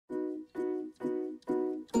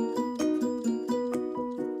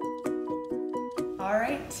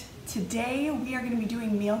right, today we are going to be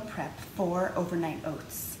doing meal prep for overnight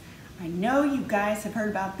oats. I know you guys have heard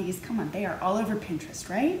about these. Come on, they are all over Pinterest,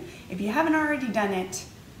 right? If you haven't already done it,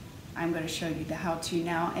 I'm going to show you the how-to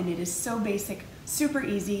now, and it is so basic, super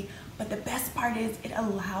easy, but the best part is it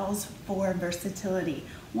allows for versatility.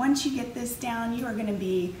 Once you get this down, you are going to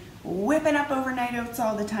be whipping up overnight oats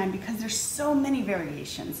all the time because there's so many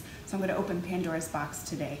variations. So I'm going to open Pandora's box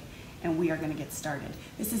today and we are going to get started.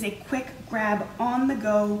 This is a quick grab on the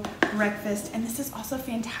go breakfast, and this is also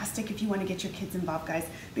fantastic if you want to get your kids involved, guys,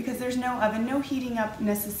 because there's no oven, no heating up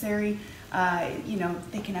necessary. You know,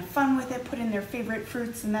 they can have fun with it, put in their favorite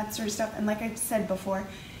fruits and that sort of stuff. And like I've said before,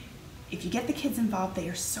 if you get the kids involved, they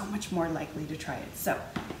are so much more likely to try it. So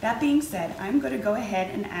that being said, I'm going to go ahead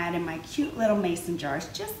and add in my cute little mason jars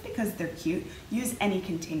just because they're cute. Use any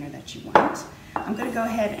container that you want. I'm going to go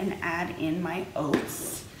ahead and add in my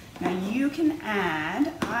oats. Now you can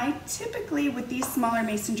add, I typically with these smaller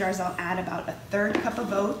mason jars, I'll add about a third cup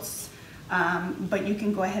of oats, but you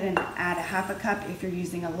can go ahead and add a half a cup if you're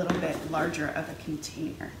using a little bit larger of a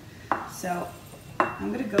container. So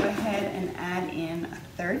I'm going to go ahead and add in a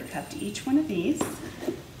third cup to each one of these,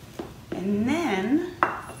 and then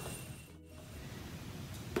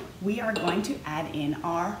we are going to add in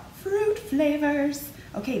our fruit flavors.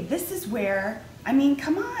 Okay, this is where, I mean,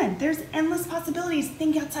 come on, there's endless possibilities.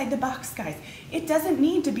 Think outside the box, guys. It doesn't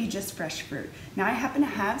need to be just fresh fruit. Now I happen to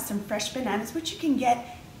have some fresh bananas, which you can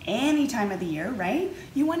get any time of the year, right?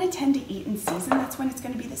 You want to tend to eat in season. That's when it's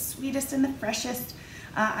going to be the sweetest and the freshest.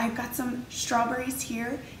 I've got some strawberries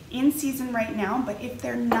here in season right now, but if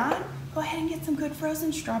they're not, go ahead and get some good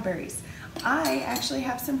frozen strawberries. I actually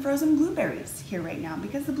have some frozen blueberries here right now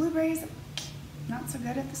because the blueberries, not so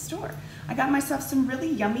good at the store. I got myself some really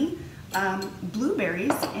yummy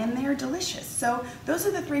blueberries, and they're delicious. So those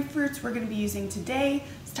are the three fruits we're going to be using today.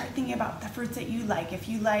 Start thinking about the fruits that you like. If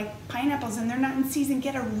you like pineapples and they're not in season,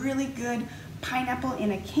 get a really good pineapple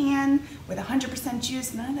in a can with 100%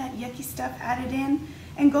 juice, none of that yucky stuff added in,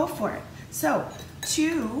 and go for it. So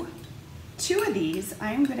two of these,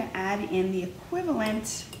 I'm going to add in the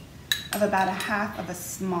equivalent of about a half of a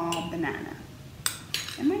small banana.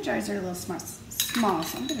 And my jars are a little small,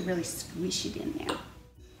 so I'm going to really squish it in there.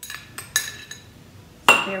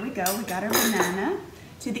 So there we go, we got our banana.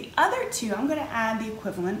 To the other two, I'm going to add the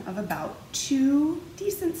equivalent of about 2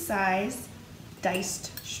 decent sized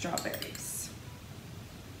diced strawberries.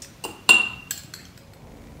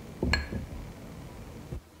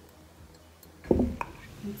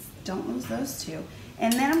 Don't lose those two.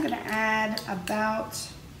 And then I'm going to add about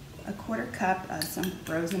a quarter cup of some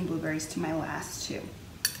frozen blueberries to my last two.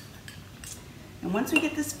 And once we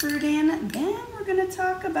get this fruit in, then we're going to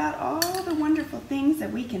talk about all the wonderful things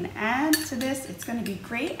that we can add to this. It's going to be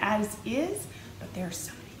great as is, but there are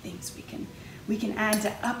so many things we can add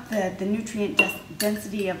to up the nutrient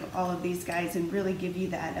density of all of these guys and really give you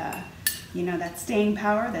that, you know, that staying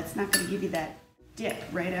power that's not going to give you that dip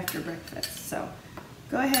right after breakfast. So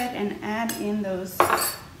go ahead and add in those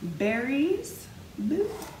berries. Boop.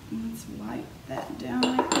 Let's wipe that down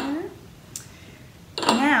right there.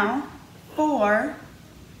 Now, for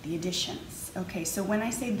the additions. Okay, so when I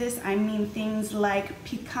say this, I mean things like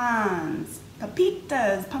pecans,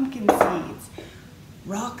 pepitas, pumpkin seeds,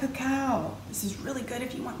 raw cacao. This is really good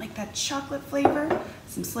if you want like that chocolate flavor.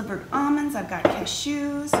 Some slivered almonds, I've got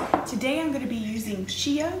cashews. Today I'm going to be using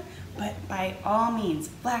chia, but by all means,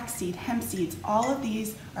 flaxseed, hemp seeds, all of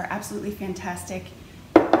these are absolutely fantastic.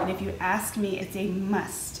 And if you ask me, it's a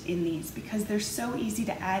must in these because they're so easy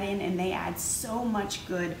to add in and they add so much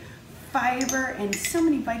good fiber and so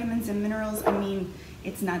many vitamins and minerals. I mean,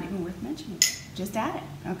 it's not even worth mentioning. Just add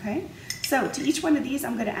it, okay? So to each one of these,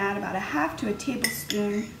 I'm going to add about a half to a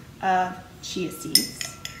tablespoon of chia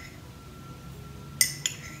seeds.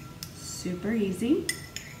 Super easy.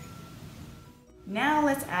 Now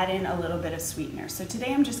let's add in a little bit of sweetener. So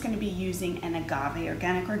today I'm just going to be using an agave,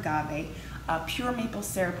 organic agave. Pure maple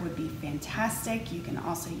syrup would be fantastic. You can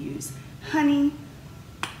also use honey,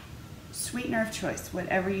 sweetener of choice,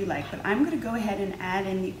 whatever you like. But I'm going to go ahead and add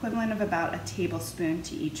in the equivalent of about a tablespoon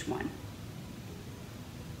to each one.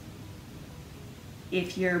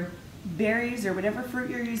 If your berries or whatever fruit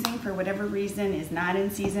you're using for whatever reason is not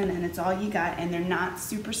in season and it's all you got and they're not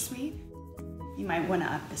super sweet, you might want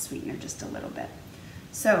to up the sweetener just a little bit.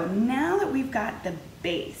 So now that we've got the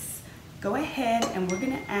base, go ahead and we're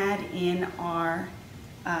going to add in our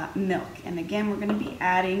milk. And again, we're going to be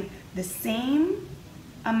adding the same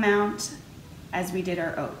amount as we did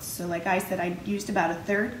our oats. So like I said, I used about a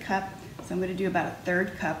third cup, so I'm going to do about a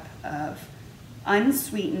third cup of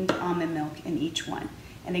unsweetened almond milk in each one.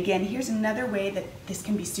 And again, here's another way that this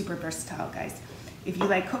can be super versatile, guys. If you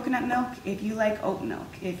like coconut milk, if you like oat milk,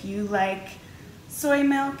 if you like soy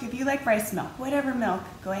milk, if you like rice milk, whatever milk,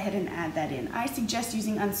 go ahead and add that in. I suggest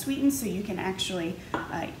using unsweetened so you can actually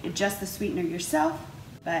adjust the sweetener yourself,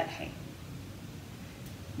 but hey,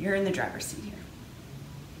 you're in the driver's seat here.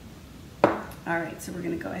 All right, so we're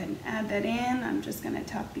gonna go ahead and add that in. I'm just gonna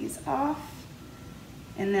top these off.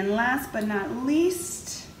 And then last but not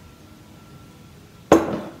least,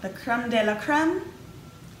 the creme de la creme.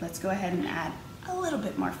 Let's go ahead and add a little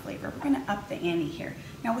bit more flavor. We're gonna up the ante here.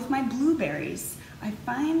 Now with my blueberries, I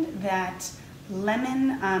find that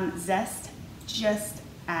lemon zest just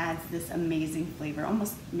adds this amazing flavor,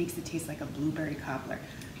 almost makes it taste like a blueberry cobbler.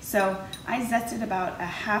 So I zested about a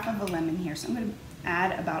half of a lemon here. So I'm gonna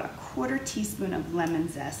add about a 1/4 teaspoon of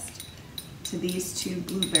lemon zest to these 2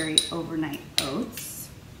 blueberry overnight oats.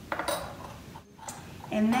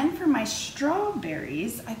 And then for my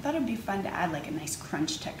strawberries, I thought it'd be fun to add like a nice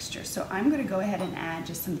crunch texture. So I'm gonna go ahead and add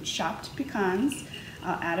just some chopped pecans.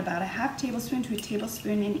 I'll add about a 1/2 tablespoon to a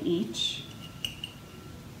tablespoon in each.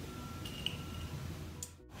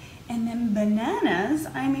 And then bananas,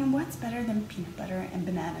 I mean, what's better than peanut butter and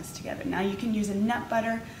bananas together? Now you can use a nut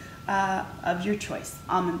butter of your choice,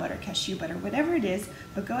 almond butter, cashew butter, whatever it is,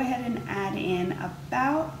 but go ahead and add in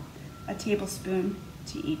about a tablespoon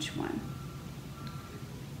to each one.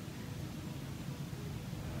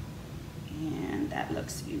 And that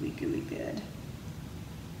looks gooey, gooey good.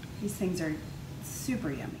 These things are super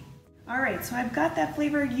yummy. All right, so I've got that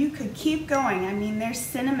flavor. You could keep going. I mean, there's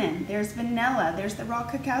cinnamon, there's vanilla, there's the raw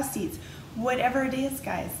cacao seeds, whatever it is,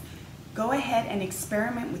 guys. Go ahead and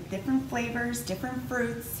experiment with different flavors, different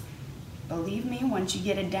fruits. Believe me, once you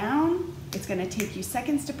get it down, it's gonna take you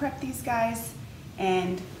seconds to prep these guys,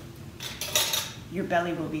 and your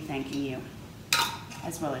belly will be thanking you,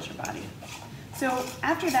 as well as your body. So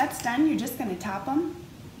after that's done, you're just gonna top them,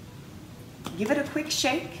 give it a quick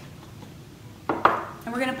shake, and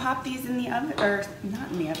we're gonna pop these in the oven, or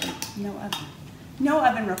not in the oven, no oven. No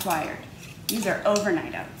oven required. These are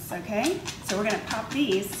overnight oats, okay? So we're gonna pop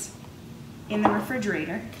these in the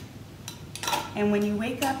refrigerator. And when you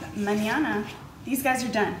wake up mañana, these guys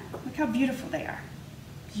are done. Look how beautiful they are.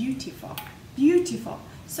 Beautiful, beautiful.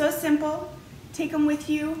 So simple, take them with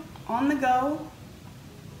you on the go.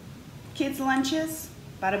 Kids' lunches,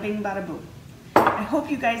 bada bing, bada boom. I hope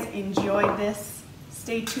you guys enjoyed this.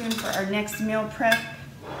 Stay tuned for our next meal prep.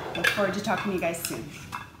 Look forward to talking to you guys soon.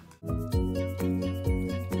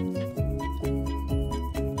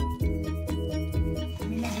 I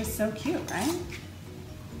mean, they're just so cute, right?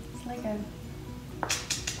 It's like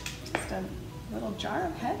just a little jar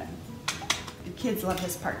of heaven. The kids love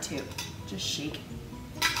this part too. Just shake it.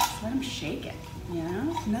 Just let them shake it, you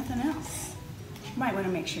know? Nothing else. You might want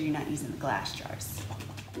to make sure you're not using the glass jars.